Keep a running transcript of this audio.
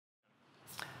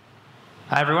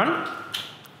Hi, everyone.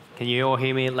 Can you all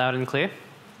hear me loud and clear?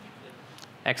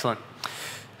 Excellent.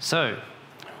 So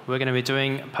we're going to be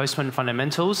doing Postman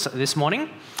fundamentals this morning,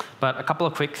 but a couple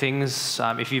of quick things.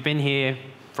 If you've been here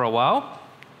for a while,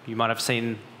 you might have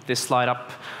seen this slide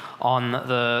up on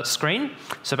the screen.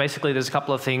 So basically, there's a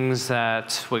couple of things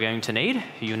that we're going to need.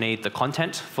 You need the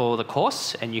content for the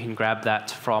course, and you can grab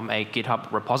that from a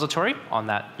GitHub repository on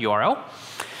that URL.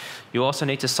 You also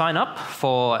need to sign up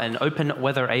for an Open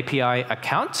Weather API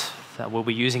account. We'll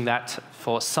be using that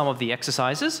for some of the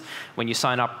exercises. When you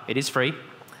sign up, it is free.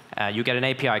 You get an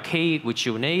API key, which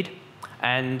you'll need.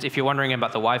 And if you're wondering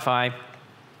about the Wi-Fi,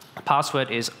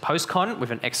 password is postcon with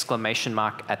an exclamation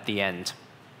mark at the end.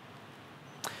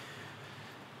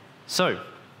 So,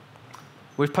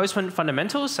 with Postman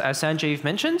fundamentals, as Sanjeev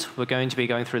mentioned, we're going to be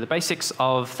going through the basics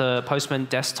of the Postman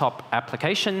desktop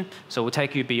application. So we'll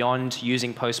take you beyond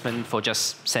using Postman for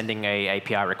just sending a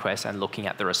API request and looking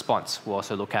at the response. We'll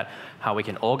also look at how we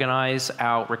can organize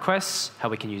our requests, how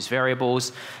we can use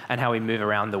variables, and how we move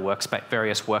around the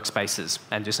various workspaces,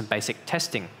 and do some basic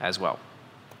testing as well.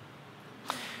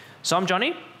 So I'm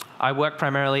Johnny. I work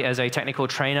primarily as a technical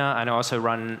trainer, and I also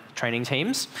run training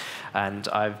teams. And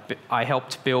I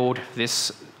helped build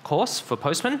this course for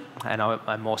Postman, and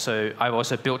I've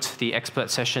also built the expert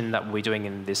session that we'll be doing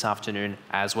in this afternoon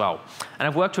as well. And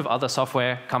I've worked with other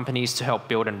software companies to help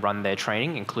build and run their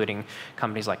training, including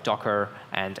companies like Docker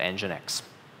and Nginx.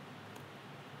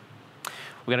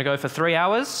 We're going to go for 3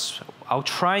 hours. I'll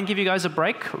try and give you guys a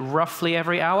break roughly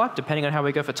every hour, depending on how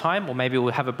we go for time, or maybe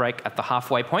we'll have a break at the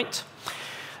halfway point.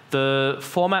 The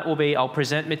format will be I'll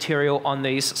present material on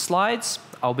these slides,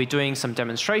 I'll be doing some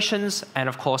demonstrations, and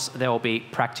of course there will be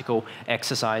practical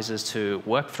exercises to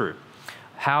work through.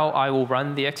 How I will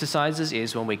run the exercises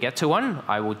is when we get to one,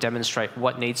 I will demonstrate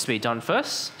what needs to be done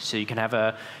first, so you can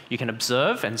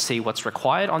observe and see what's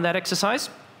required on that exercise,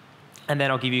 and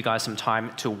then I'll give you guys some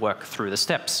time to work through the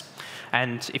steps.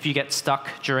 And if you get stuck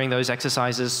during those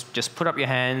exercises, just put up your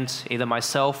hand. Either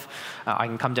myself, I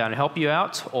can come down and help you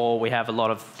out, or we have a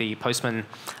lot of the Postman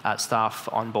staff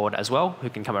on board as well who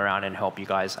can come around and help you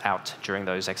guys out during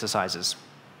those exercises.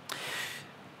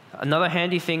 Another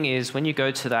handy thing is when you go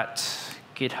to that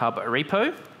GitHub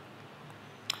repo,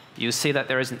 you'll see that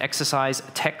there is an exercise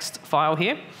text file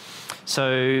here.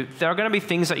 So there are going to be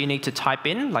things that you need to type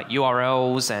in, like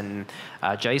URLs and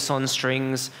JSON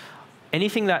strings.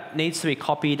 Anything that needs to be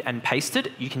copied and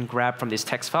pasted, you can grab from this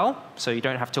text file, so you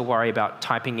don't have to worry about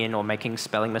typing in or making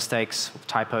spelling mistakes,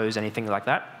 typos, anything like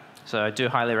that. So I do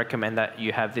highly recommend that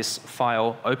you have this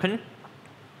file open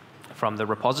from the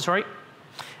repository.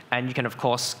 And you can, of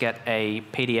course, get a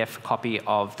PDF copy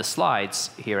of the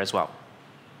slides here as well.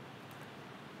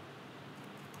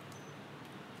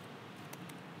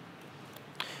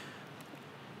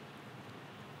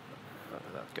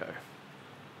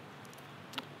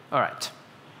 All right.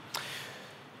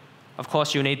 Of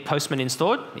course, you need Postman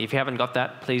installed. If you haven't got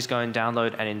that, please go and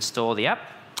download and install the app,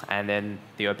 and then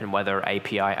the Open Weather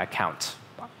API account.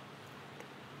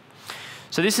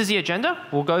 So this is the agenda.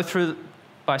 We'll go through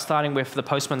by starting with the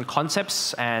Postman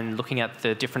concepts and looking at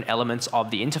the different elements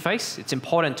of the interface. It's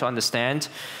important to understand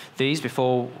these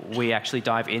before we actually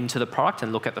dive into the product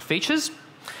and look at the features.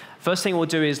 First thing we'll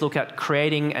do is look at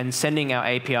creating and sending our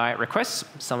API requests.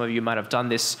 Some of you might have done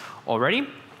this already.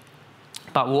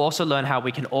 But we'll also learn how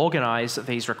we can organize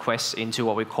these requests into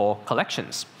what we call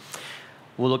collections.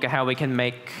 We'll look at how we can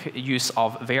make use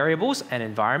of variables and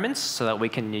environments so that we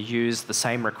can use the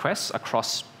same requests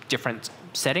across different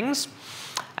settings.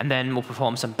 And then we'll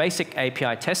perform some basic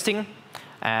API testing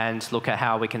and look at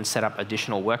how we can set up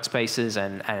additional workspaces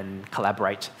and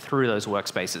collaborate through those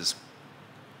workspaces.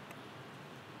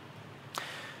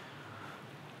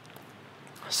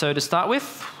 So to start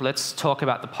with, let's talk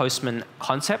about the Postman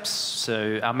concepts.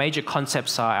 So our major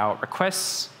concepts are our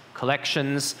requests,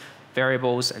 collections,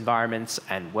 variables, environments,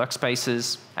 and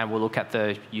workspaces. And we'll look at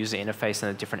the user interface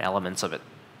and the different elements of it.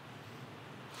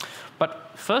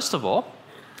 But first of all,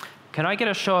 can I get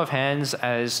a show of hands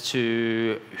as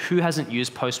to who hasn't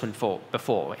used Postman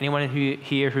before? Anyone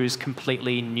here who's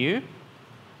completely new?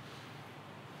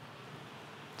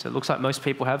 So it looks like most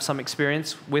people have some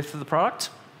experience with the product.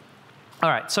 All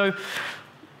right, so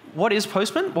what is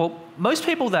Postman? Well, most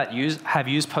people that have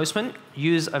used Postman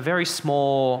use a very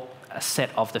small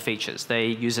set of the features. They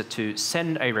use it to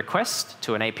send a request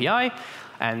to an API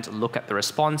and look at the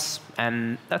response,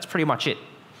 and that's pretty much it.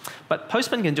 But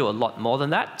Postman can do a lot more than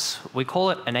that. We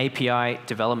call it an API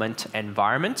development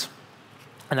environment,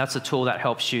 and that's a tool that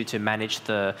helps you to manage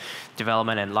the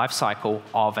development and lifecycle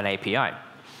of an API.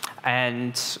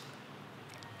 And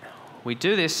we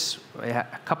do this, a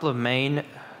couple of main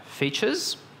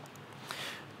features.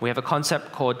 We have a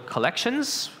concept called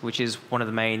collections, which is one of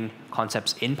the main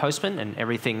concepts in Postman, and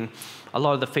a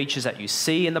lot of the features that you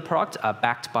see in the product are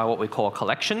backed by what we call a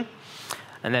collection.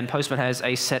 And then Postman has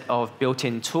a set of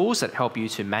built-in tools that help you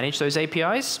to manage those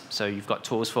APIs. So you've got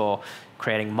tools for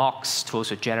creating mocks, tools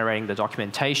for generating the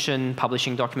documentation,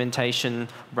 publishing documentation,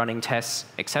 running tests,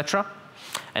 etc.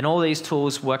 And all these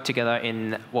tools work together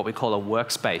in what we call a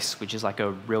workspace, which is like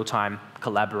a real-time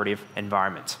collaborative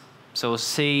environment. So we'll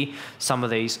see some of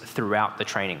these throughout the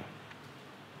training.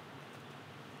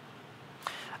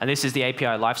 And this is the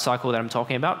API lifecycle that I'm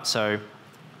talking about. So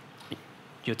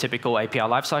your typical API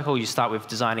lifecycle, you start with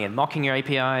designing and mocking your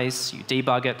APIs. You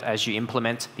debug it as you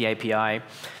implement the API.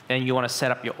 Then you want to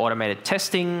set up your automated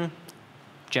testing,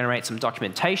 generate some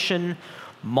documentation,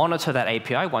 monitor that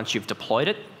API once you've deployed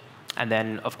it. And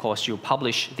then, of course, you'll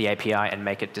publish the API and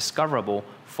make it discoverable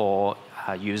for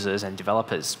users and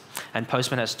developers. And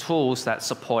Postman has tools that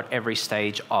support every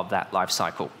stage of that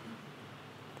lifecycle.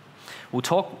 We'll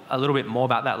talk a little bit more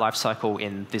about that lifecycle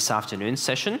in this afternoon's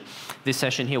session. This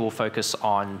session here will focus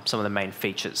on some of the main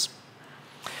features.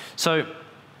 So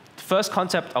the first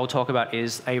concept I'll talk about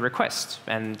is a request.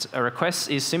 And a request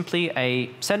is simply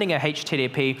sending a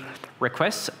HTTP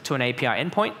request to an API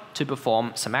endpoint to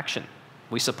perform some action.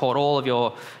 We support all of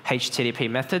your HTTP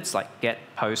methods like get,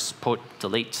 post, put,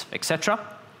 delete, etc.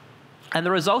 And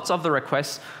the results of the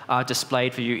request are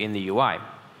displayed for you in the UI.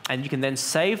 And you can then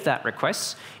save that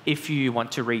request if you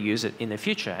want to reuse it in the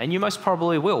future. And you most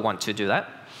probably will want to do that.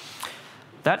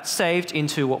 That's saved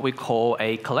into what we call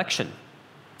a collection.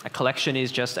 A collection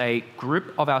is just a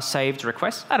group of our saved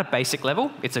requests. At a basic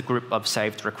level, it's a group of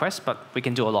saved requests, but we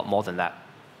can do a lot more than that.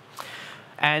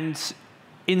 And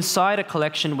inside a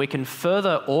collection, we can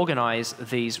further organize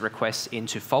these requests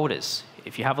into folders.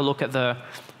 If you have a look at the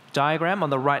diagram on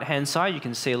the right-hand side, you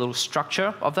can see a little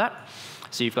structure of that.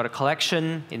 So you've got a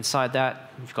collection. Inside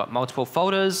that, you've got multiple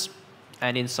folders.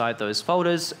 And inside those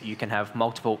folders, you can have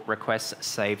multiple requests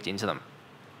saved into them.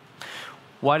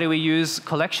 Why do we use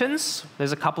collections?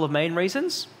 There's a couple of main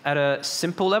reasons. At a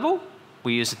simple level,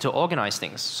 we use it to organize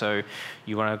things. So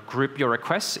you want to group your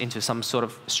requests into some sort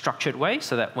of structured way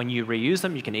so that when you reuse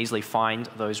them, you can easily find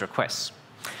those requests.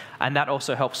 And that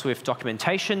also helps with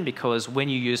documentation, because when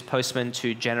you use Postman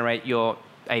to generate your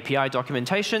API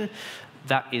documentation,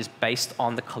 that is based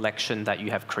on the collection that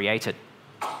you have created.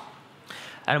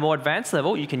 At a more advanced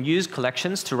level, you can use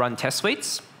collections to run test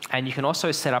suites. And you can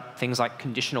also set up things like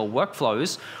conditional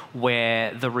workflows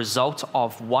where the result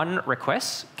of one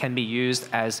request can be used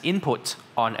as input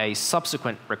on a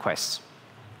subsequent request.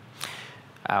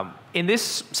 In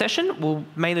this session, we'll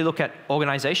mainly look at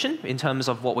organization in terms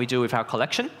of what we do with our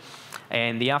collection.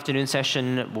 And the afternoon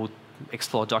session, we'll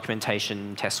explore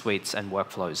documentation, test suites, and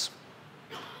workflows.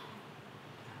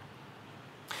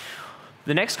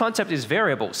 The next concept is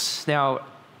variables. Now,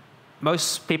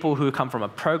 most people who come from a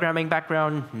programming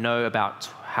background know about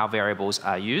how variables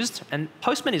are used, and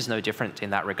Postman is no different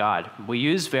in that regard. We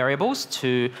use variables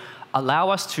to allow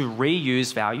us to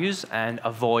reuse values and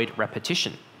avoid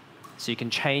repetition. So you can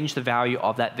change the value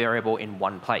of that variable in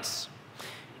one place.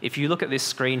 If you look at this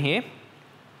screen here,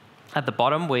 at the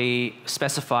bottom we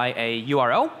specify a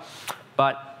URL,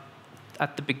 but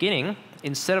at the beginning,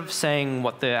 instead of saying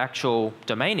what the actual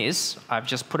domain is, I've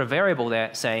just put a variable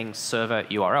there saying server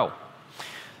URL.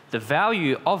 The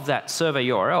value of that server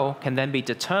URL can then be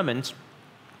determined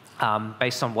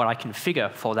based on what I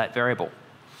configure for that variable.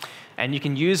 And you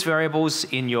can use variables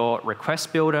in your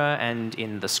request builder and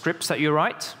in the scripts that you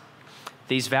write.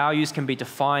 These values can be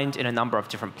defined in a number of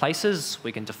different places.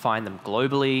 We can define them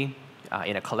globally,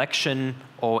 in a collection,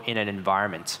 or in an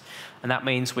environment. And that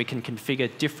means we can configure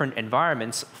different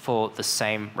environments for the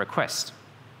same request.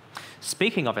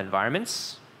 Speaking of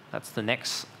environments, that's the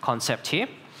next concept here.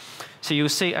 So you'll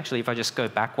see, actually, if I just go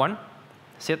back one,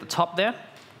 see at the top there,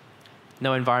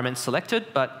 no environment selected,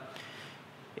 but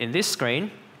in this screen,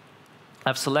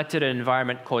 I've selected an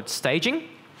environment called staging.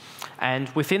 And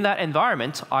within that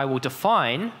environment, I will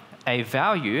define a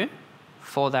value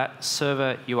for that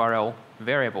server URL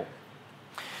variable.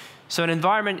 So an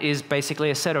environment is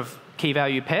basically a set of key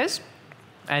value pairs,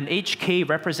 and each key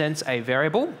represents a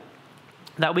variable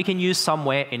that we can use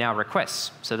somewhere in our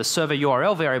requests. So the server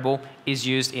URL variable is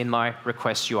used in my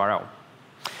request URL.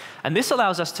 And this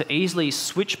allows us to easily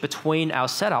switch between our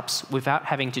setups without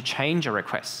having to change a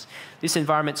request. This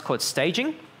environment's called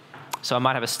staging. So I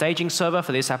might have a staging server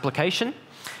for this application,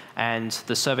 and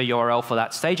the server URL for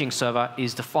that staging server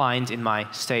is defined in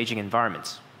my staging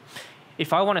environment.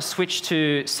 If I want to switch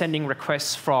to sending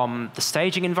requests from the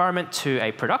staging environment to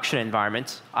a production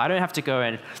environment, I don't have to go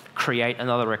and create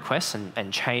another request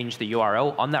and change the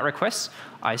URL on that request.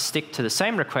 I stick to the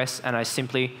same request, and I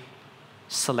simply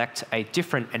select a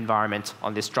different environment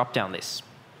on this drop-down list.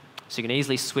 So you can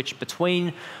easily switch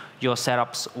between your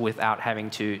setups without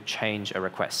having to change a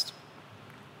request.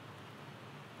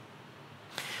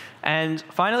 And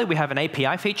finally, we have an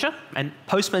API feature. And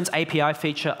Postman's API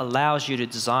feature allows you to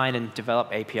design and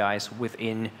develop APIs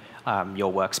within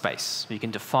your workspace. You can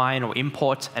define or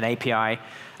import an API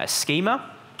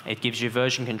schema. It gives you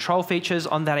version control features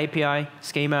on that API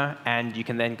schema, and you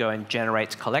can then go and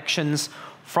generate collections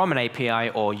from an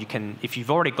API, or you can, if you've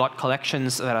already got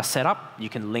collections that are set up, you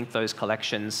can link those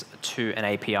collections to an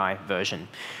API version.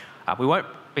 We won't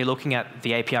be looking at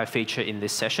the API feature in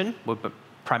this session. We're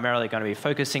primarily going to be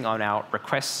focusing on our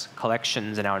requests,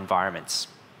 collections, and our environments.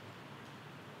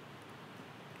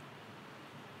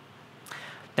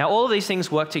 Now, all of these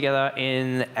things work together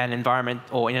in an environment,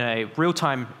 or in a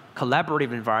real-time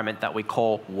collaborative environment that we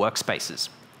call workspaces.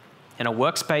 And a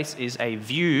workspace is a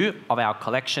view of our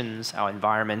collections, our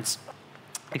environments,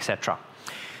 etc.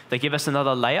 They give us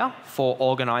another layer for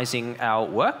organizing our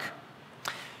work.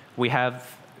 We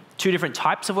have two different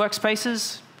types of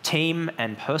workspaces, team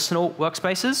and personal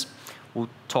workspaces. We'll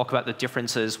talk about the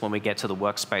differences when we get to the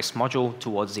workspace module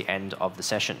towards the end of the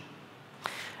session.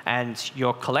 And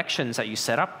your collections that you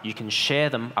set up, you can share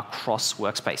them across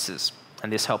workspaces.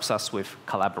 And this helps us with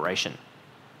collaboration.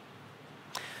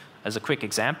 As a quick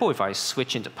example, if I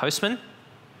switch into Postman,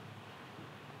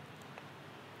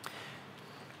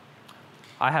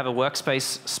 I have a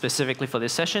workspace specifically for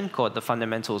this session called the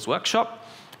Fundamentals Workshop.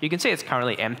 You can see it's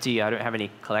currently empty. I don't have any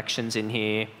collections in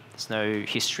here. There's no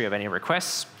history of any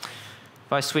requests.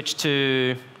 If I switch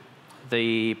to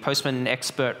the Postman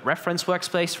Expert Reference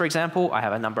Workspace, for example, I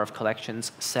have a number of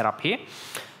collections set up here.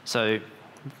 So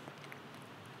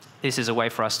this is a way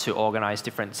for us to organize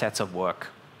different sets of work.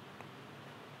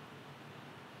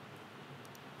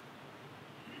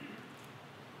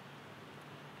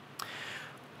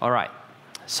 All right,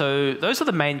 so those are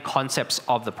the main concepts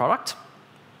of the product.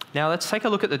 Now let's take a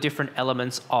look at the different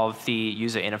elements of the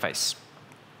user interface.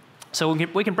 So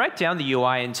we can break down the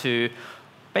UI into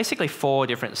basically 4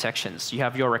 different sections. You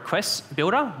have your request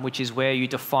builder, which is where you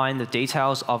define the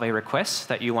details of a request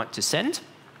that you want to send.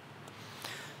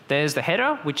 There's the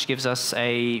header, which gives us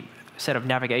a set of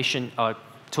navigation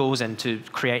tools and to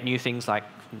create new things like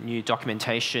new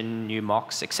documentation, new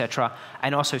mocks, etc.,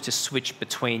 and also to switch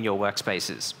between your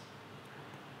workspaces.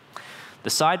 The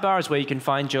sidebar is where you can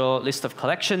find your list of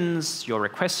collections, your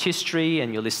request history,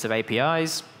 and your list of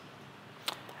APIs.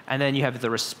 And then you have the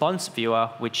response viewer,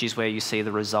 which is where you see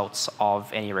the results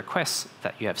of any requests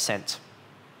that you have sent.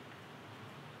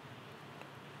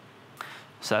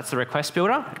 So that's the request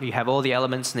builder. You have all the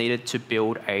elements needed to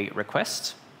build a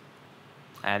request.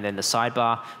 And then the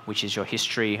sidebar, which is your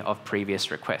history of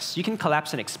previous requests. You can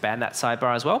collapse and expand that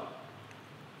sidebar as well.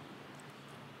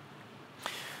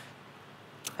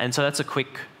 And so that's a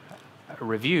quick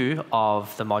review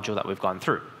of the module that we've gone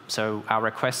through. So our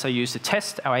requests are used to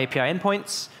test our API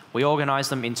endpoints. We organize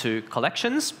them into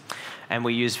collections, and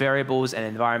we use variables and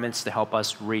environments to help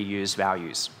us reuse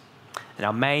values. And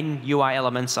our main UI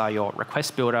elements are your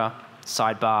request builder,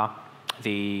 sidebar,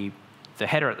 the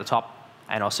header at the top,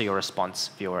 and also your response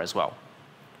viewer as well.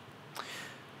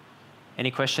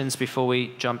 Any questions before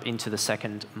we jump into the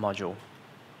second module?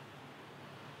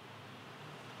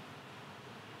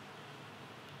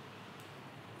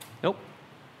 Nope.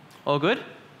 All good?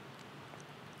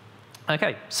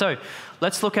 OK, so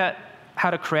let's look at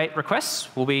how to create requests.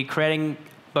 We'll be creating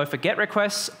both a GET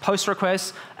request, POST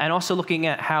request, and also looking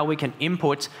at how we can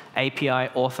input API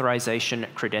authorization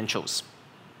credentials.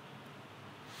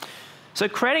 So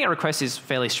creating a request is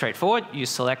fairly straightforward. You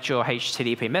select your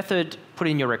HTTP method, put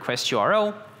in your request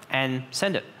URL, and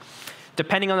send it.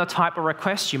 Depending on the type of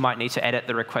request, you might need to edit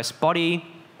the request body,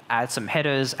 add some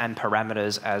headers and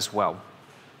parameters as well.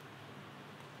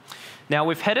 Now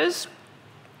with headers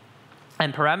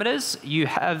and parameters, you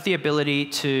have the ability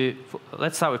to,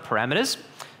 let's start with parameters.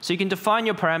 So you can define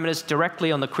your parameters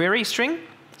directly on the query string.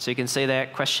 So you can see there,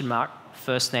 question mark,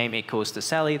 first name equals to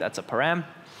Sally, that's a param.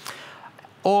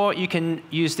 Or you can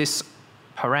use this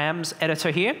params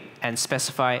editor here and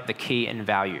specify the key and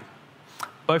value.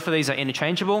 Both of these are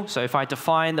interchangeable. So if I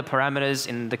define the parameters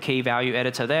in the key value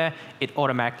editor there, it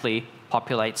automatically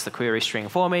populates the query string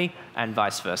for me, and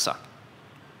vice versa.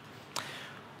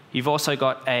 You've also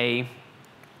got a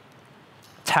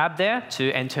tab there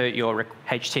to enter your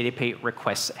HTTP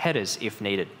request headers if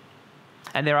needed.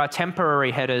 And there are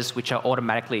temporary headers which are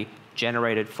automatically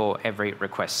generated for every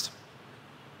request.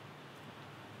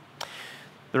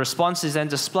 The response is then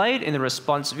displayed in the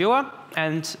response viewer,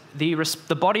 and the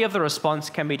body of the response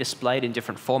can be displayed in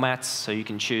different formats. So you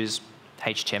can choose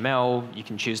HTML, you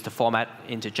can choose to format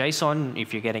into JSON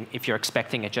if you're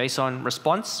expecting a JSON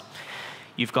response.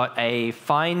 You've got a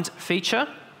find feature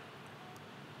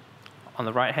on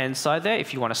the right-hand side there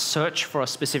if you want to search for a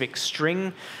specific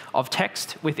string of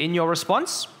text within your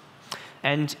response.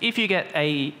 And if you're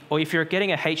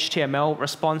getting a HTML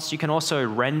response, you can also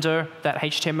render that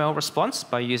HTML response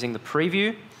by using the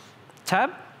preview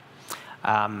tab.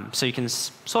 So you can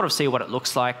sort of see what it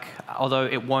looks like, although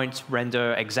it won't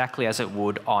render exactly as it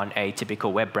would on a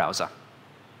typical web browser.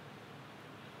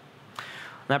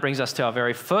 And that brings us to our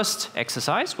very first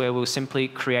exercise, where we'll simply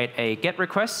create a GET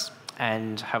request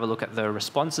and have a look at the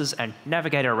responses and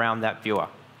navigate around that viewer.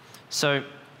 So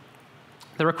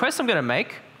the request I'm going to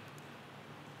make,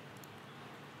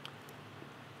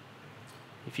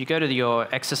 if you go to your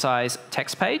exercise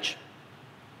text page,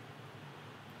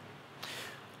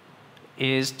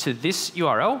 is to this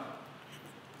URL.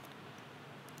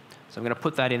 So I'm going to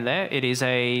put that in there. It is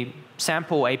a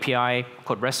sample API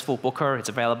called RESTful Booker. It's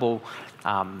available.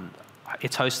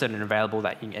 It's hosted and available,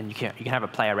 and you can have a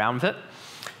play around with it.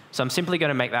 So I'm simply going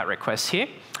to make that request here.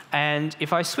 And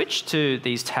if I switch to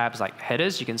these tabs like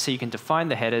headers, you can see you can define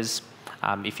the headers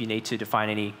if you need to define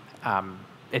any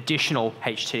additional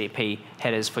HTTP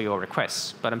headers for your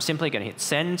requests. But I'm simply going to hit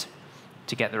send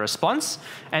to get the response.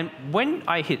 And when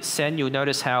I hit send, you'll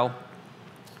notice how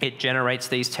it generates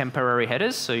these temporary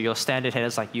headers. So your standard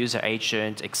headers like user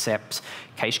agent, accept,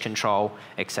 cache control,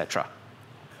 etc.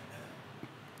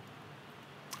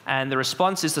 And the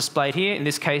response is displayed here. In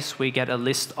this case, we get a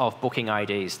list of booking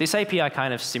IDs. This API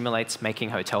kind of simulates making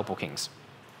hotel bookings.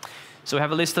 So we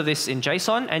have a list of this in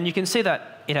JSON, and you can see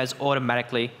that it has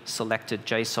automatically selected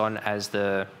JSON as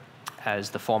the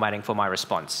formatting for my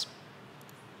response.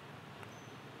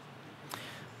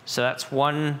 So that's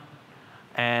one.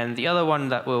 And the other one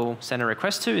that we'll send a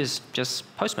request to is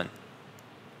just Postman.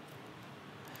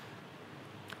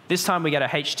 This time we get a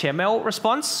HTML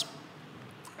response.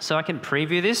 So I can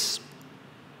preview this.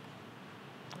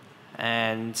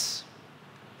 And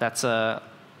that's a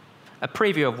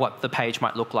preview of what the page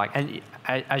might look like. And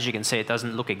as you can see, it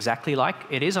doesn't look exactly like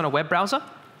it is on a web browser.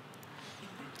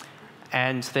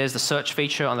 And there's the search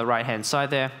feature on the right-hand side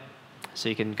there. So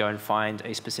you can go and find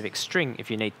a specific string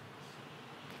if you need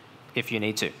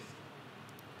to.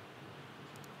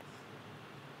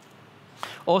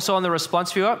 Also on the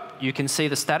response viewer, you can see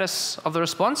the status of the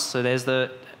response. So there's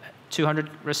the 200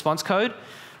 response code,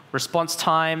 response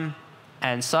time,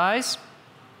 and size.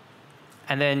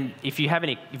 And then if you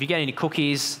get any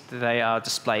cookies, they are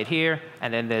displayed here.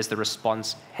 And then there's the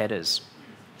response headers.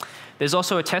 There's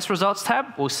also a test results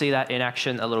tab. We'll see that in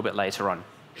action a little bit later on.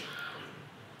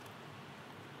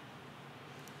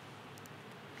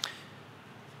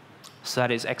 So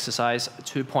that is exercise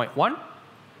 2.1.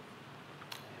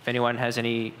 If anyone has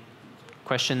any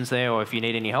questions there, or if you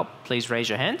need any help, please raise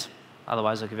your hand.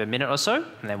 Otherwise, I'll give it a minute or so,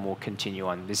 and then we'll continue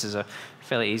on. This is a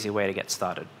fairly easy way to get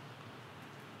started.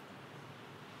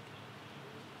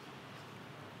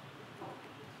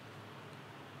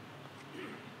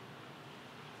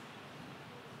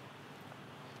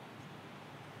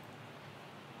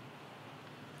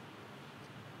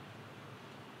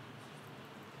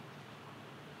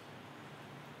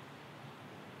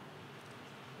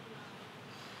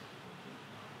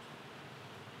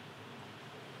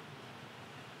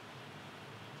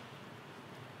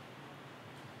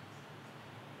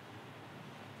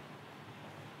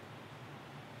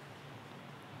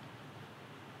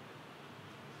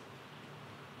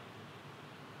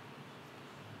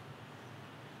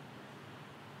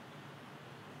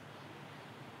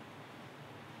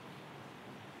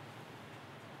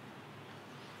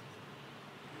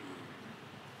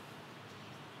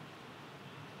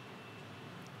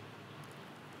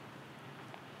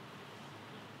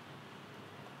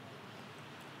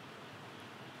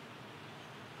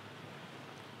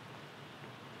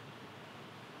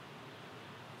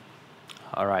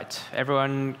 All right,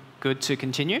 everyone good to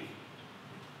continue?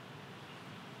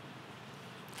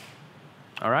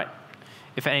 All right.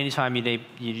 If at any time you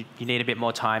need a bit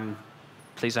more time,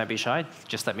 please don't be shy.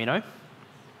 Just let me know.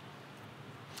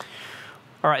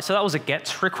 All right, so that was a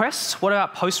GET request. What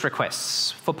about POST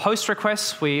requests? For POST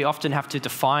requests, we often have to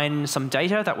define some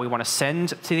data that we want to send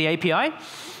to the API,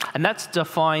 and that's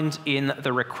defined in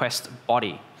the request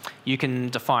body. You can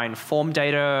define form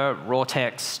data, raw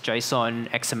text, JSON,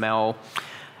 XML,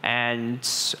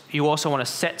 and you also want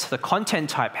to set the content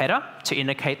type header to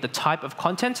indicate the type of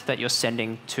content that you're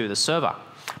sending to the server.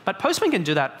 But Postman can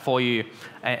do that for you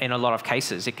in a lot of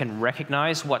cases. It can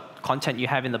recognize what content you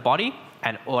have in the body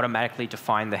and automatically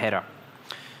define the header.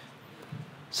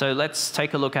 So let's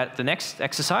take a look at the next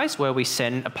exercise where we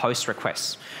send a post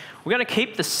request. We're going to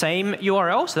keep the same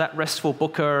URL, so that RESTful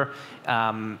Booker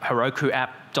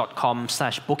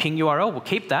herokuapp.com/booking URL. We'll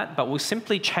keep that, but we'll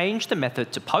simply change the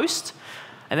method to post.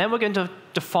 And then we're going to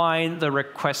define the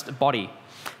request body.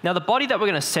 Now, the body that we're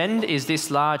going to send is this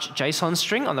large JSON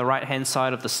string on the right-hand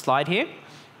side of the slide here.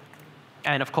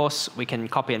 And of course, we can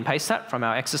copy and paste that from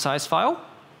our exercise file.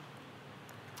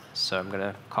 So I'm going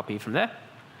to copy from there.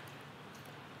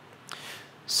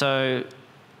 So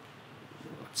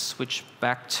let's switch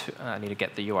back to, I need to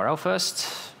get the URL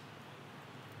first.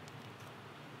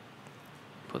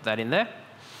 Put that in there.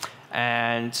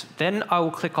 And then I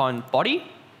will click on body.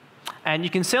 And you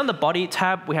can see on the body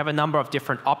tab, we have a number of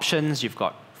different options. You've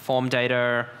got form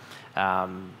data,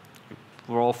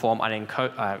 raw form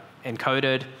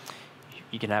encoded.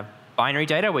 You can have binary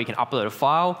data where you can upload a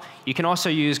file. You can also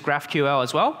use GraphQL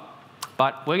as well.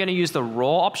 But we're going to use the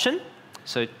raw option.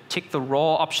 So tick the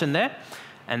raw option there,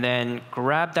 and then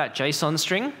grab that JSON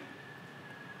string.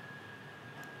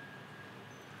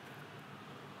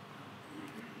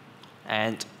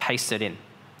 And paste it in.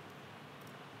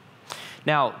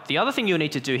 Now, the other thing you'll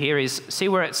need to do here is see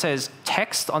where it says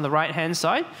text on the right-hand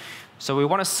side. So we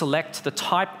want to select the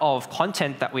type of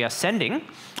content that we are sending.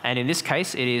 And in this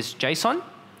case, it is JSON.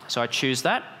 So I choose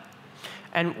that.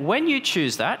 And when you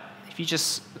choose that, if you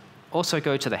just also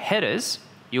go to the headers,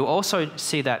 you'll also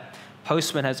see that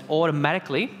Postman has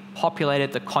automatically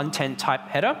populated the content type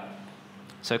header.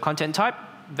 So content type,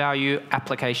 value,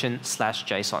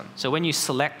 application/JSON. So when you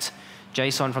select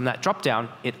JSON from that dropdown,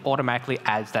 it automatically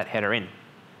adds that header in.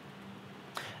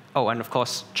 Oh, and of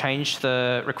course, change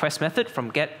the request method from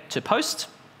get to post.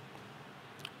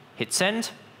 Hit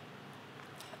send.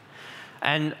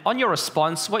 And on your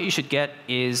response, what you should get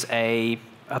is a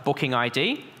booking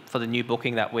ID for the new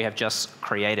booking that we have just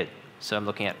created. So I'm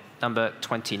looking at number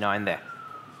 29 there.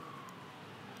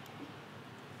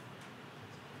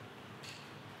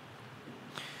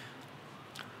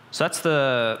 So that's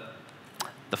the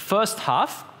first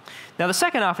half. Now the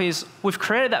second half is we've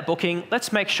created that booking.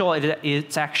 Let's make sure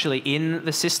it's actually in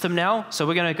the system now. So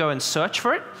we're going to go and search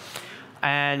for it.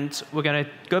 And we're going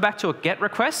to go back to a GET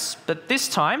request. But this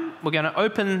time, we're going to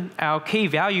open our key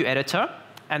value editor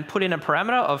and put in a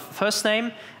parameter of first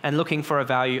name and looking for a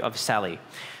value of Sally.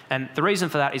 And the reason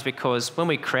for that is because when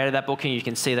we created that booking, you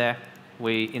can see there,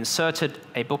 we inserted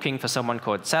a booking for someone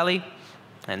called Sally.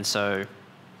 And so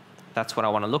that's what I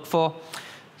want to look for.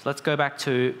 So let's go back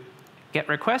to GET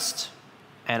request.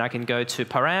 And I can go to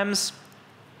params.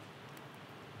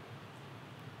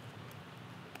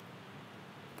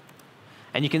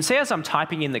 And you can see as I'm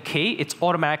typing in the key, it's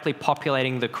automatically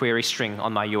populating the query string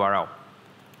on my URL.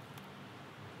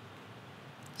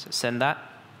 So send that.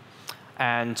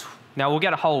 And now we'll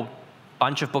get a whole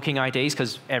bunch of booking IDs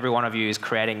because every one of you is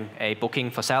creating a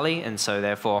booking for Sally. And so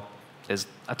therefore, there's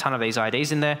a ton of these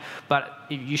IDs in there. But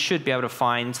you should be able to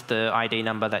find the ID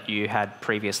number that you had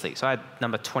previously. So I had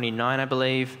number 29, I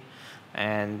believe,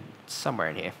 and somewhere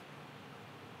in here.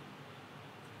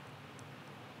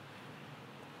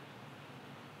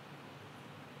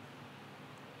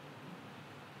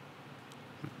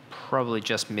 Probably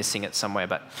just missing it somewhere.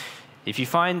 But if you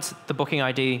find the booking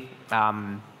ID,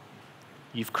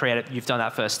 you've done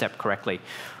that first step correctly.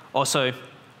 Also,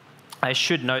 I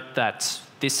should note that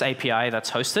this API that's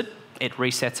hosted, it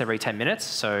resets every 10 minutes.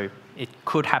 So it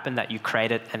could happen that you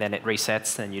create it and then it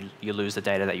resets and you lose the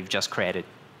data that you've just created.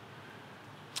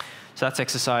 So that's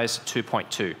exercise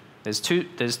 2.2.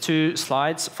 There's two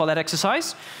slides for that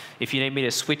exercise. If you need me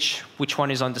to switch which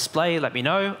one is on display, let me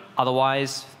know.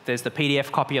 Otherwise, there's the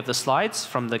PDF copy of the slides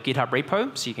from the GitHub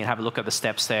repo, so you can have a look at the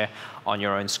steps there on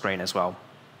your own screen as well.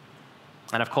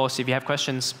 And of course, if you have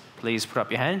questions, please put up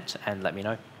your hand and let me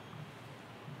know.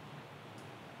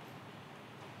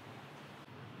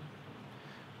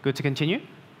 Good to continue?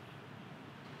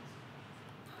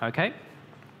 OK.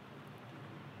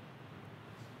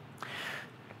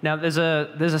 Now, there's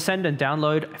a send and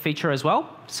download feature as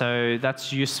well. So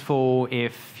that's useful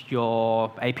if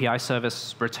your API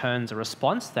service returns a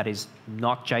response that is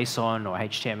not JSON or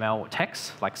HTML or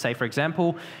text. Like, say, for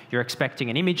example, you're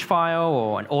expecting an image file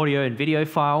or an audio and video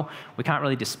file. We can't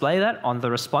really display that on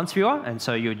the response viewer. And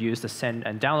so you would use the send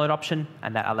and download option.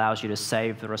 And that allows you to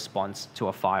save the response to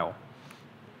a file.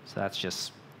 So that's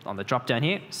just on the drop down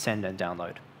here, send and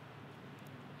download.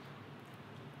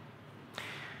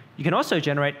 You can also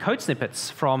generate code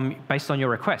snippets based on your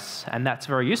requests, and that's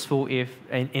very useful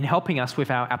in helping us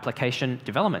with our application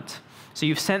development. So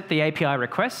you've sent the API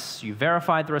requests, you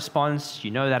verified the response,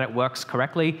 you know that it works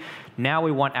correctly. Now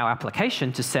we want our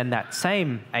application to send that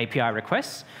same API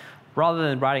request. Rather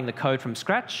than writing the code from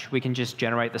scratch, we can just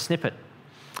generate the snippet.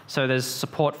 So there's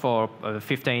support for over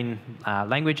 15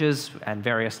 languages and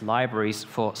various libraries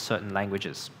for certain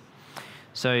languages.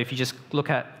 So if you just look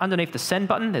at underneath the send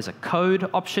button, there's a code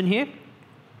option here.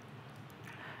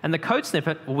 And the code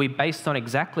snippet will be based on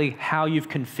exactly how you've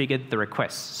configured the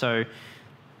request. So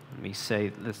let me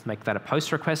say, let's make that a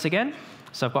post request again.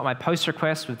 So I've got my post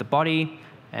request with the body,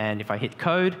 and if I hit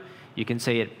code, you can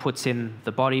see it puts in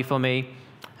the body for me.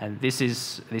 And this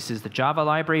is the Java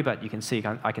library, but you can see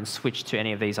I can switch to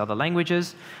any of these other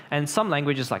languages. And some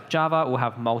languages like Java will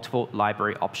have multiple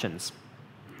library options.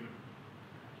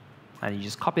 And you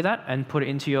just copy that and put it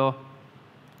into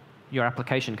your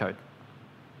application code.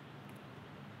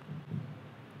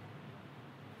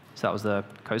 So that was the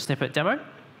code snippet demo.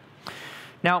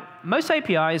 Now, most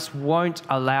APIs won't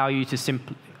allow you to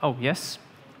simply... Oh, yes?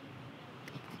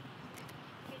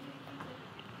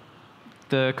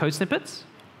 The code snippets?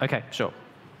 OK, sure.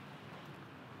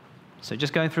 So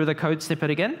just going through the code snippet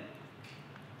again.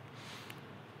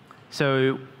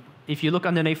 So if you look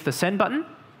underneath the send button,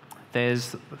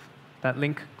 there's that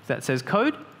link that says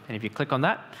code. And if you click on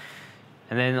that,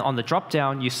 and then on the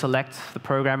drop-down, you select the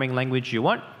programming language you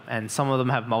want. And some of them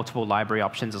have multiple library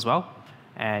options as well.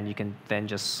 And you can then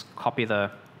just copy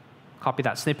that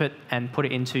snippet and put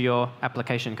it into your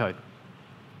application code.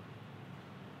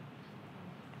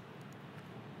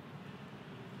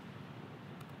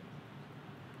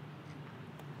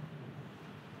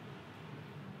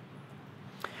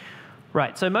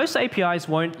 Right, so most APIs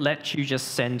won't let you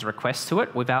just send requests to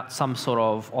it without some sort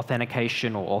of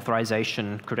authentication or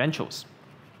authorization credentials,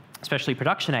 especially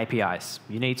production APIs.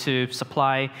 You need to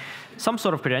supply some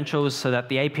sort of credentials so that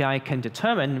the API can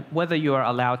determine whether you are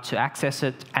allowed to access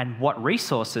it and what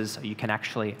resources you can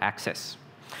actually access.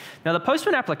 Now, the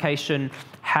Postman application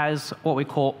has what we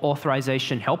call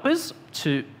authorization helpers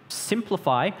to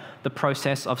simplify the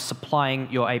process of supplying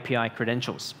your API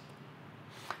credentials.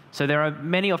 So there are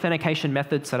many authentication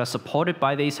methods that are supported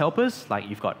by these helpers, like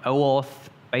you've got OAuth,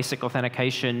 basic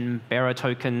authentication, bearer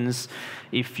tokens.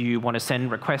 If you want to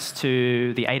send requests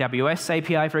to the AWS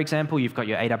API, for example, you've got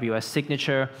your AWS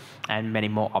signature and many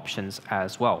more options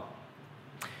as well.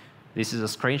 This is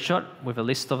a screenshot with a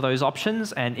list of those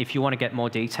options. And if you want to get more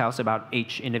details about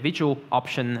each individual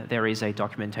option, there is a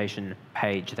documentation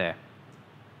page there.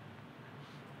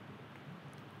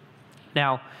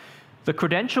 Now, the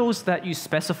credentials that you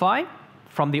specify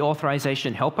from the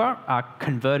authorization helper are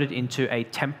converted into a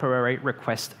temporary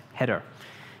request header.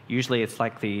 Usually it's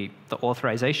like the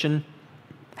authorization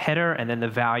header, and then the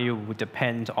value would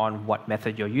depend on what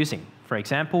method you're using. For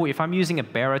example, if I'm using a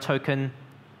bearer token,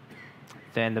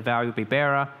 then the value will be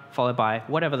bearer, followed by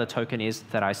whatever the token is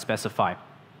that I specify.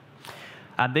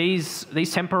 These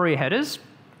temporary headers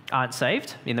aren't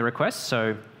saved in the request,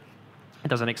 so it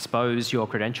doesn't expose your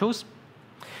credentials.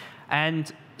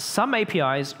 And some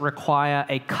APIs require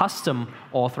a custom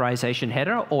authorization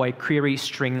header or a query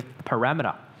string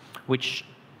parameter, which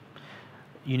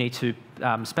you need to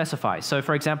specify. So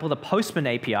for example, the Postman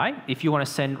API, if you want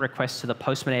to send requests to the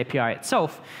Postman API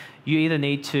itself, you either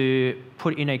need to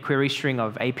put in a query string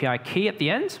of API key at the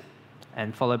end,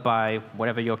 and followed by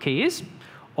whatever your key is,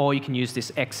 or you can use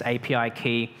this X API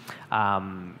key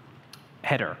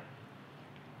header.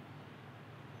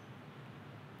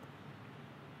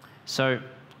 So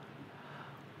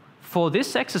for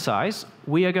this exercise,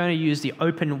 we are going to use the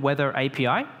OpenWeather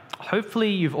API. Hopefully,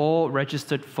 you've all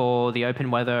registered for the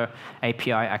OpenWeather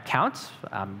API account,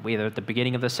 either at the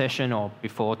beginning of the session or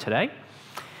before today.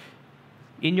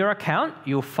 In your account,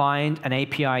 you'll find an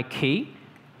API key,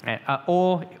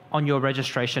 or on your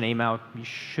registration email, you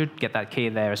should get that key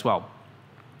there as well.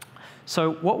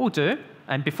 So what we'll do,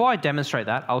 and before I demonstrate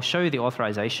that, I'll show you the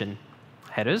authorization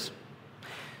headers.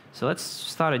 So let's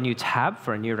start a new tab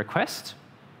for a new request.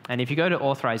 And if you go to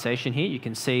authorization here, you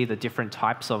can see the different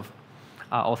types of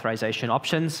authorization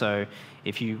options. So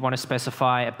if you want to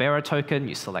specify a bearer token,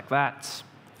 you select that.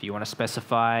 If you want to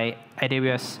specify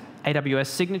AWS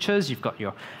signatures, you've got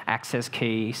your access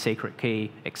key, secret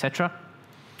key, etc.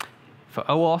 For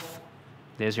OAuth,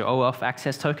 there's your OAuth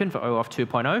access token for OAuth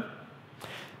 2.0.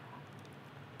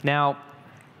 Now,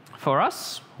 for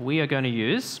us, we are going to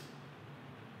use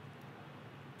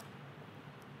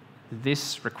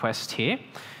this request here.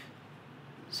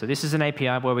 So this is an API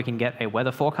where we can get a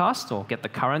weather forecast or get the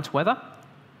current weather.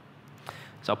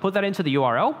 So I'll put that into the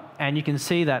URL, and you can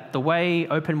see that the way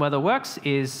OpenWeather works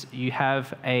is you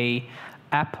have a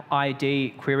app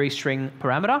ID query string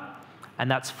parameter, and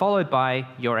that's followed by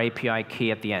your API key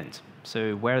at the end.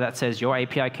 So where that says your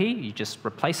API key, you just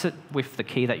replace it with the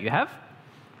key that you have.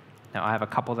 Now I have a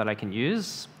couple that I can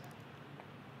use.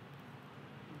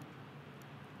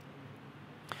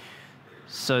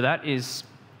 So that's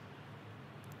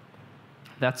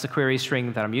the query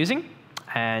string that I'm using.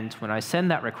 And when I send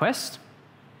that request,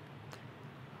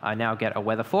 I now get a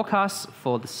weather forecast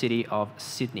for the city of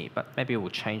Sydney. But maybe we'll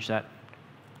change that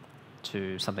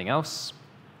to something else.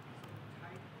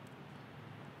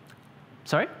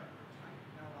 Sorry?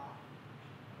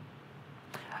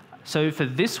 So for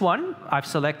this one,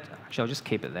 actually, I'll just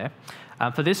keep it there.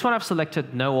 For this one, I've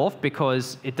selected no auth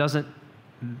because it doesn't,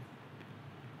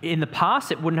 in the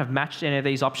past, it wouldn't have matched any of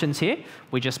these options here.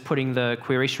 We're just putting the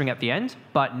query string at the end.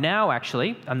 But now,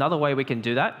 actually, another way we can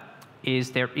do that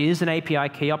is there is an API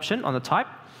key option on the type.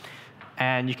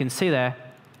 And you can see there,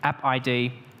 app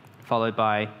ID followed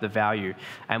by the value.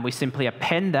 And we simply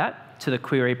append that to the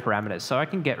query parameters. So I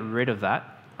can get rid of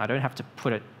that. I don't have to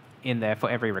put it in there for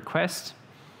every request.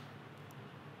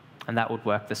 And that would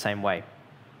work the same way.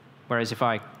 Whereas if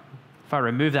I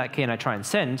remove that key and I try and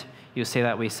send, you'll see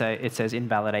that it says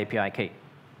invalid API key.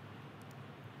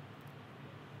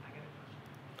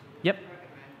 Yep.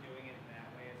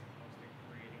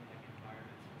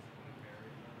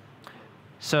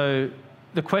 So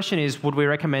the question is, would we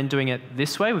recommend doing it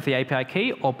this way with the API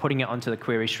key or putting it onto the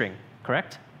query string,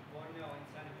 correct? Well, no,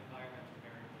 instead of environmental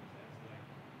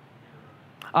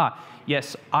variables,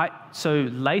 Yes. So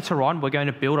later on, we're going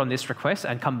to build on this request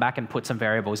and come back and put some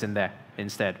variables in there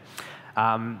instead.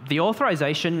 The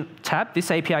authorization tab,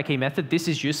 this API key method, this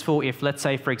is useful if, let's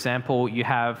say, for example, you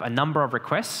have a number of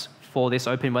requests for this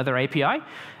OpenWeather API,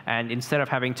 and instead of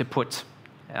having to put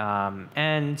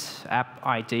and app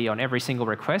ID on every single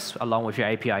request along with your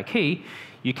API key,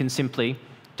 you can simply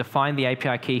define the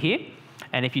API key here.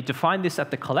 And if you define this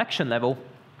at the collection level,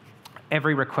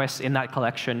 every request in that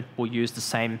collection will use the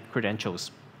same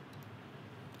credentials.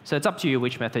 So it's up to you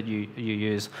which method you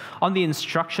use. On the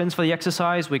instructions for the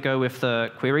exercise, we go with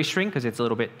the query string because it's a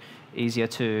little bit easier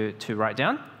to write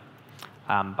down.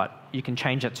 But you can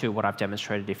change it to what I've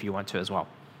demonstrated if you want to as well.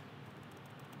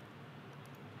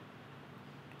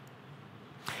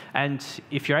 And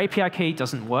if your API key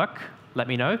doesn't work, let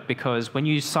me know, because when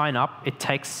you sign up, it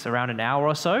takes around an hour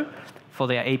or so for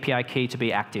the API key to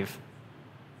be active.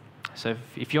 So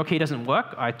if your key doesn't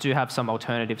work, I do have some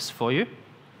alternatives for you.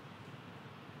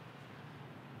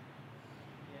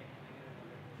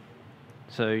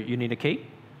 So you need a key?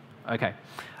 OK.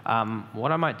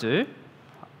 What I might do,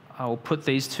 I'll put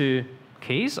these two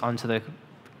keys onto the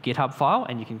GitHub file,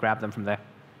 and you can grab them from there.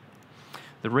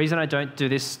 The reason I don't do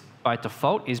this by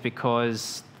default is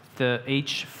because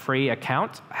each free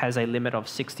account has a limit of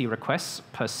 60 requests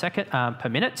per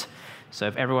minute. So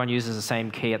if everyone uses the same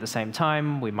key at the same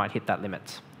time, we might hit that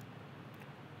limit.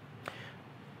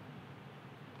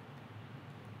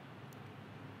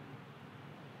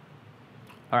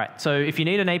 All right, so if you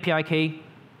need an API key,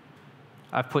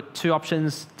 I've put two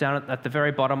options down at the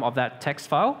very bottom of that text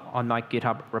file on my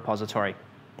GitHub repository.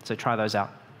 So try those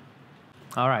out.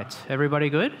 All right, everybody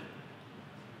good?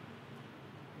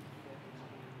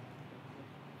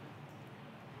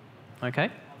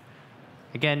 OK.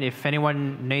 Again, if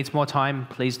anyone needs more time,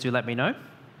 please do let me know.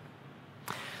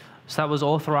 So that was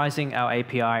authorizing our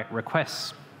API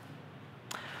requests.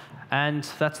 And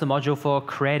that's the module for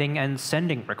creating and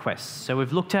sending requests. So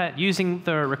we've looked at using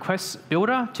the request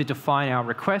builder to define our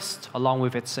request, along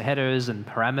with its headers and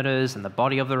parameters and the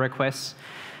body of the requests.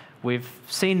 We've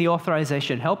seen the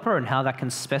authorization helper and how that can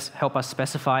help us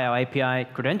specify our API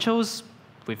credentials.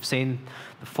 We've seen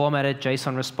the formatted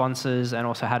JSON responses and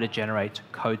also how to generate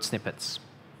code snippets.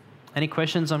 Any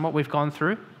questions on what we've gone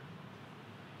through?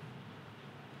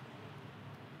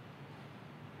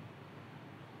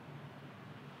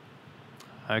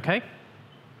 OK.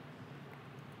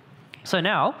 So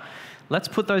now, let's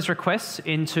put those requests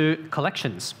into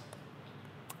collections.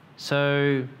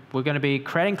 So we're going to be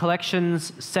creating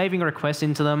collections, saving requests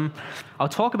into them. I'll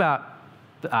talk about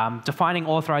defining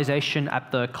authorization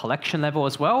at the collection level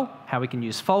as well, how we can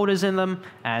use folders in them,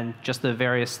 and just the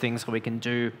various things that we can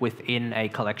do within a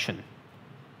collection.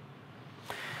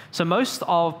 So most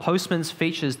of Postman's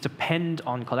features depend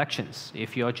on collections.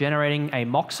 If you're generating a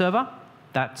mock server,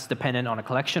 that's dependent on a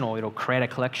collection, or it'll create a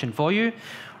collection for you.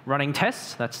 Running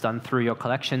tests, that's done through your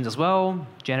collections as well.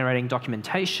 Generating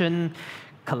documentation,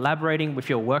 collaborating with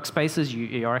your workspaces.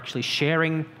 You're actually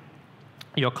sharing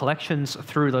your collections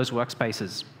through those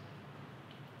workspaces.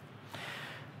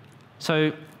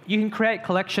 So you can create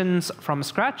collections from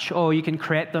scratch, or you can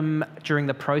create them during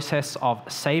the process of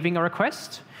saving a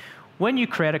request. When you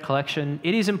create a collection,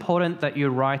 it is important that you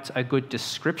write a good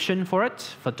description for it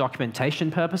for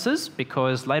documentation purposes,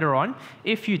 because later on,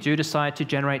 if you do decide to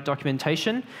generate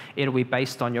documentation, it'll be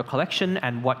based on your collection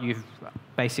and what you've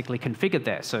basically configured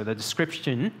there. So the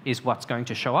description is what's going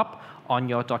to show up on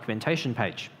your documentation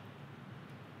page.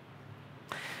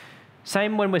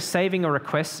 Same when we're saving a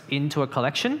request into a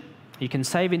collection. You can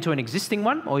save into an existing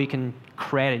one, or you can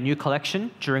create a new collection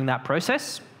during that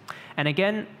process. And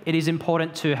again, it is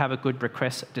important to have a good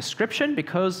request description,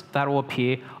 because that will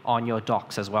appear on your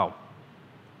docs as well.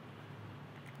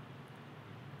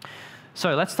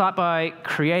 So let's start by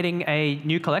creating a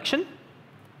new collection.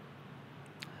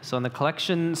 So on the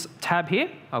Collections tab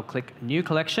here, I'll click New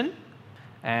Collection,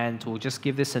 and we'll just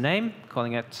give this a name,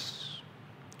 calling it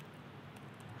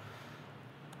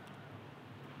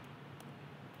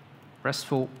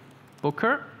RESTful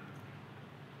Booker.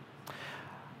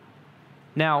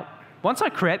 Now, once I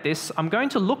create this, I'm going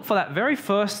to look for that very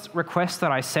first request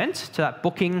that I sent to that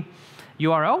booking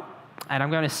URL, and I'm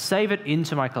going to save it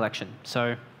into my collection.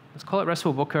 So let's call it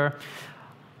RESTful Booker,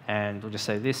 and we'll just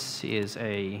say this is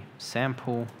a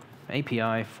sample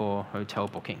API for hotel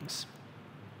bookings.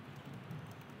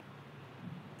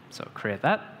 So create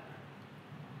that.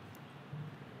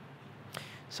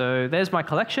 So there's my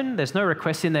collection. There's no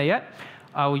request in there yet.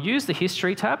 I will use the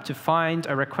History tab to find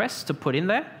a request to put in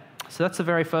there. So that's the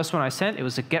very first one I sent. It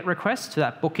was a GET request to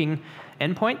that booking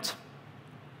endpoint.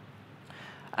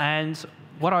 And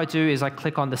what I do is I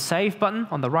click on the Save button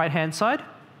on the right-hand side.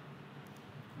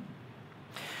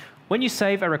 When you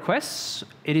save a request,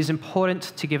 it is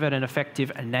important to give it an effective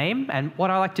name. And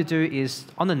what I like to do is,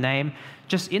 on the name,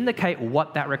 just indicate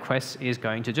what that request is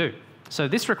going to do. So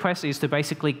this request is to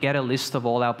basically get a list of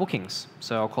all our bookings.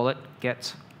 So I'll call it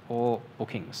Get All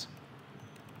Bookings.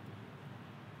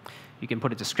 You can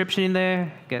put a description in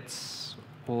there, gets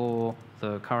all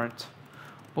the current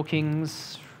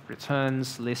bookings,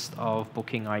 returns list of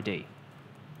booking ID.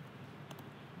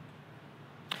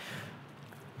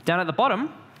 Down at the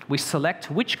bottom, we select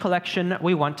which collection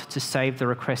we want to save the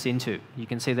request into. You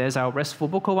can see there's our RESTful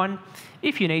Booker one.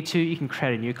 If you need to, you can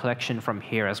create a new collection from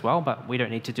here as well, but we don't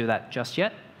need to do that just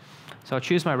yet. So I'll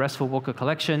choose my RESTful Booker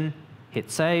collection, hit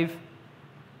Save.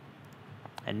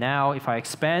 And now if I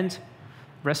expand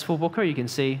RESTful Booker, you can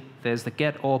see there's the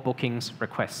Get All Bookings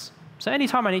requests. So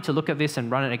anytime I need to look at this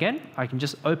and run it again, I can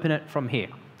just open it from here.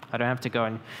 I don't have to go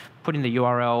and put in the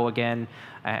URL again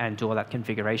and do all that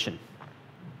configuration.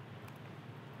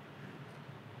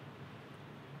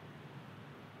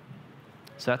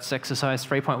 So that's exercise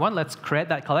 3.1. Let's create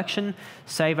that collection,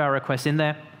 save our request in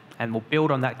there, and we'll build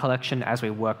on that collection as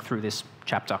we work through this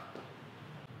chapter.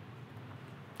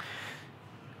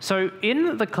 So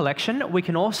in the collection, we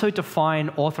can also define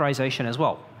authorization as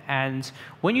well. And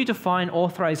when you define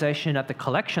authorization at the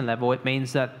collection level, it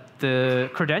means that the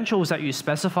credentials that you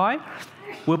specify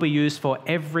will be used for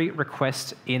every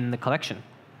request in the collection.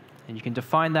 And you can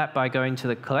define that by going to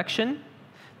the collection.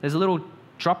 There's a little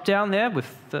drop down there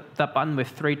with that button with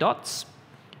 3 dots.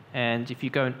 And if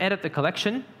you go and edit the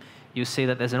collection, you'll see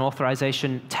that there's an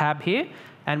authorization tab here.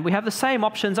 And we have the same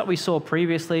options that we saw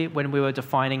previously when we were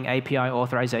defining API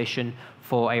authorization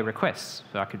for a request.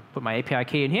 So I could put my API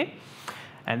key in here.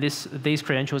 And these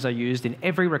credentials are used in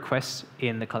every request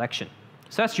in the collection.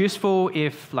 So that's useful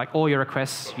if all your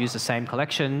requests use the same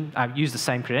collection, use the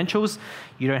same credentials.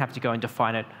 You don't have to go and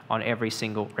define it on every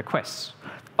single request.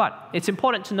 But it's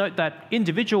important to note that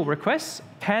individual requests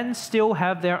can still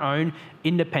have their own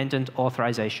independent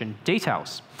authorization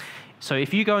details. So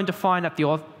if you go and define at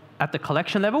the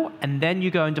collection level, and then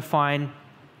you go and define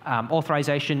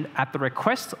authorization at the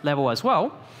request level as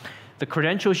well, the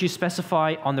credentials you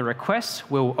specify on the request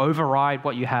will override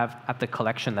what you have at the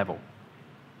collection level.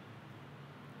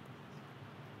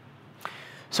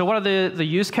 So what are the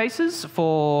use cases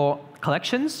for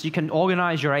collections? You can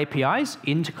organize your APIs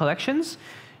into collections.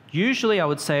 Usually, I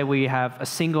would say we have a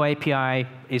single API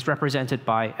is represented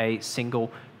by a single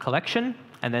collection,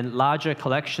 and then larger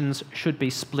collections should be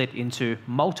split into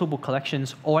multiple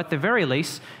collections, or at the very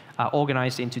least,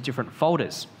 organized into different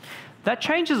folders. That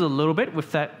changes a little bit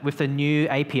with the new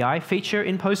API feature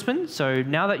in Postman. So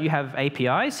now that you have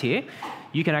APIs here,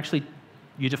 you can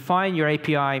you define your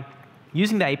API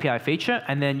using the API feature,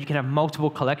 and then you can have multiple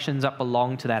collections that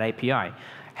belong to that API.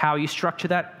 How you structure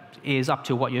that is up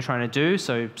to what you're trying to do.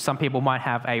 So some people might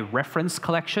have a reference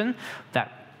collection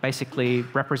that basically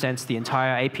represents the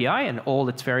entire API and all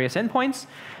its various endpoints.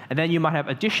 And then you might have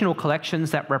additional collections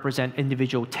that represent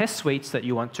individual test suites that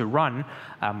you want to run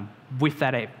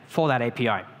for that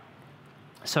API.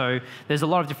 So there's a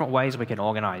lot of different ways we can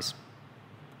organize.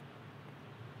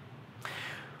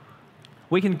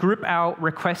 We can group our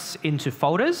requests into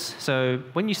folders. So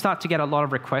when you start to get a lot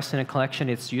of requests in a collection,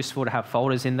 it's useful to have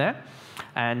folders in there.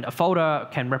 And a folder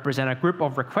can represent a group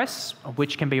of requests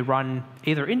which can be run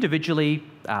either individually,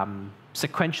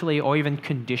 sequentially, or even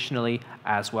conditionally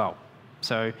as well.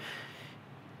 So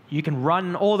you can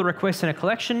run all the requests in a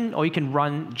collection, or you can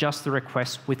run just the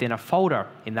requests within a folder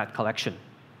in that collection.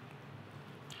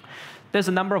 There's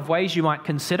a number of ways you might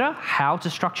consider how to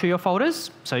structure your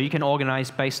folders. So you can organize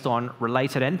based on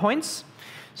related endpoints.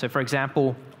 So for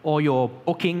example, all your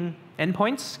booking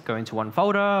endpoints go into one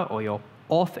folder, or your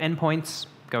auth endpoints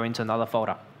go into another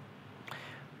folder.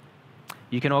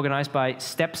 You can organize by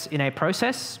steps in a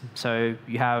process. So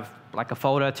you have like a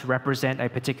folder to represent a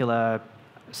particular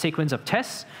sequence of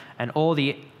tests, and all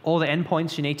the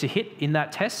endpoints you need to hit in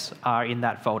that test are in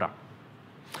that folder.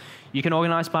 You can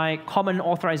organize by common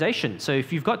authorization. So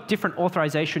if you've got different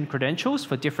authorization credentials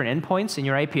for different endpoints in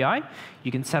your API,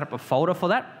 you can set up a folder for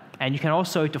that. And you can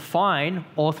also define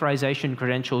authorization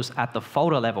credentials at the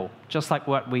folder level, just like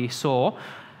what we saw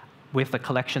with the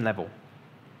collection level.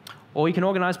 Or you can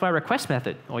organize by request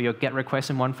method, or your get requests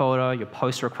in one folder, your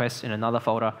post requests in another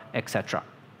folder, etc.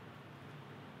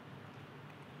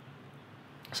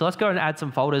 So let's go and add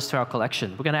some folders to our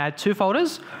collection. We're going to add 2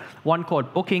 folders, one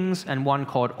called bookings and one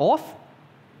called auth.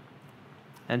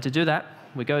 And to do that,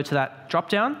 we go to that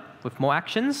dropdown with more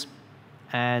actions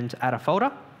and add a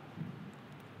folder,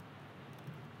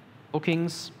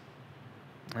 bookings,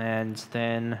 and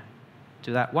then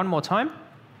do that one more time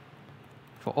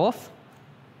for auth.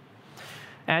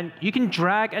 And you can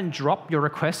drag and drop your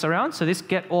requests around. So this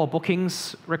get all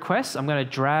bookings requests, I'm going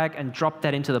to drag and drop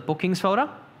that into the bookings folder.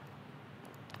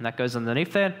 And that goes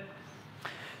underneath there.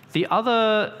 The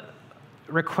other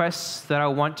requests that I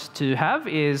want to have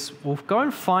is we'll go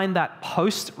and find that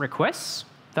post requests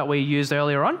that we used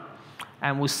earlier on,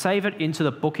 and we'll save it into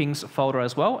the bookings folder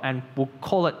as well, and we'll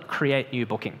call it create new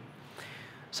booking.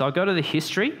 So I'll go to the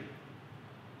history,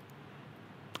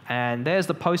 and there's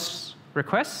the post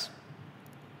requests.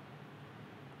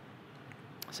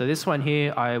 So this one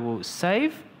here I will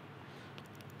save,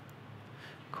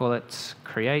 call it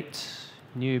create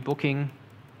new booking.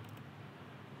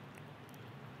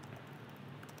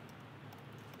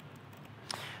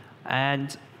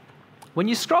 And when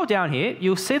you scroll down here,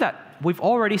 you'll see that we've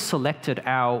already selected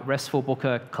our RESTful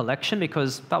Booker collection,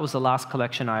 because that was the last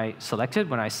collection I selected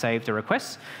when I saved the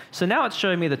request. So now it's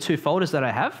showing me the 2 folders that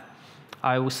I have.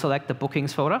 I will select the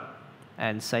bookings folder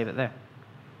and save it there.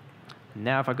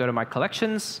 Now if I go to my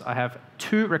collections, I have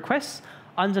 2 requests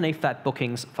underneath that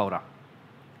bookings folder.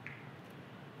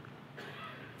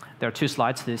 There are 2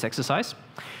 slides to this exercise.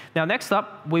 Now next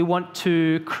up, we want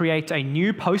to create a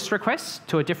new post request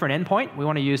to a different endpoint. We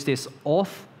want to use this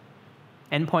auth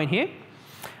endpoint here.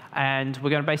 And we're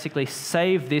going to basically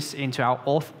save this into our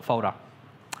auth folder.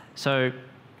 So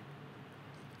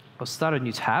I'll start a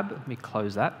new tab. Let me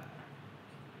close that.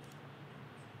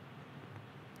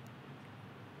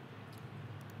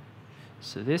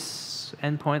 So this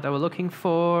endpoint that we're looking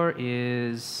for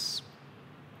is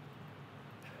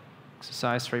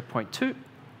exercise 3.2.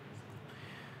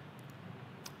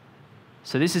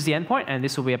 So this is the endpoint, and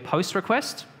this will be a post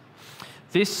request.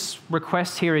 This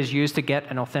request here is used to get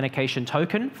an authentication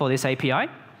token for this API.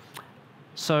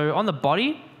 So on the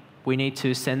body, we need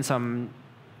to send some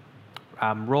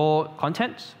raw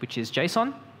content, which is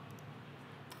JSON.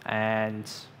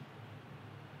 And,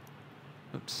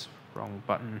 oops, wrong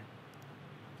button.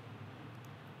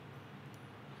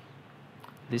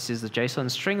 This is the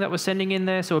JSON string that we're sending in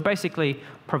there. So we're basically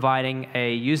providing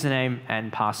a username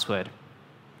and password.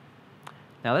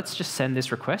 Now let's just send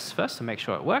this request first to make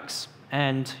sure it works.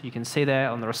 And you can see there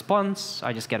on the response,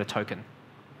 I just get a token.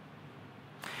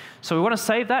 So we want to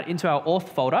save that into our auth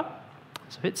folder.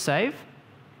 So hit save.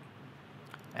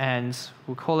 And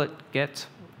we'll call it get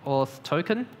auth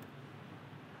token.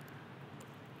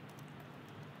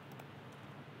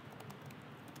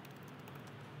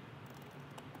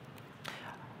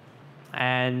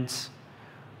 And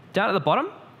down at the bottom,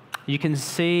 you can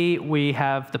see we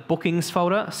have the bookings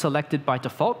folder selected by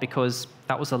default, because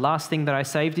that was the last thing that I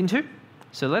saved into.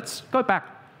 So let's go back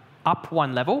up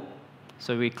 1 level.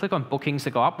 So we click on bookings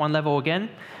to go up 1 level again.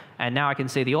 And now I can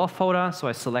see the auth folder, so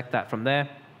I select that from there.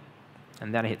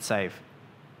 And then I hit save.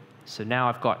 So now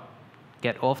I've got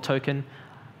get auth token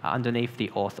underneath the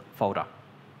auth folder.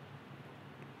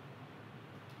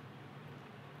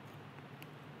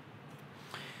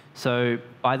 So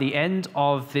by the end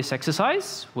of this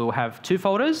exercise, we'll have 2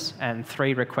 folders and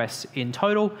 3 requests in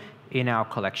total in our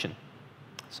collection.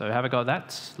 So have a go at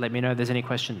that. Let me know if there's any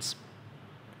questions.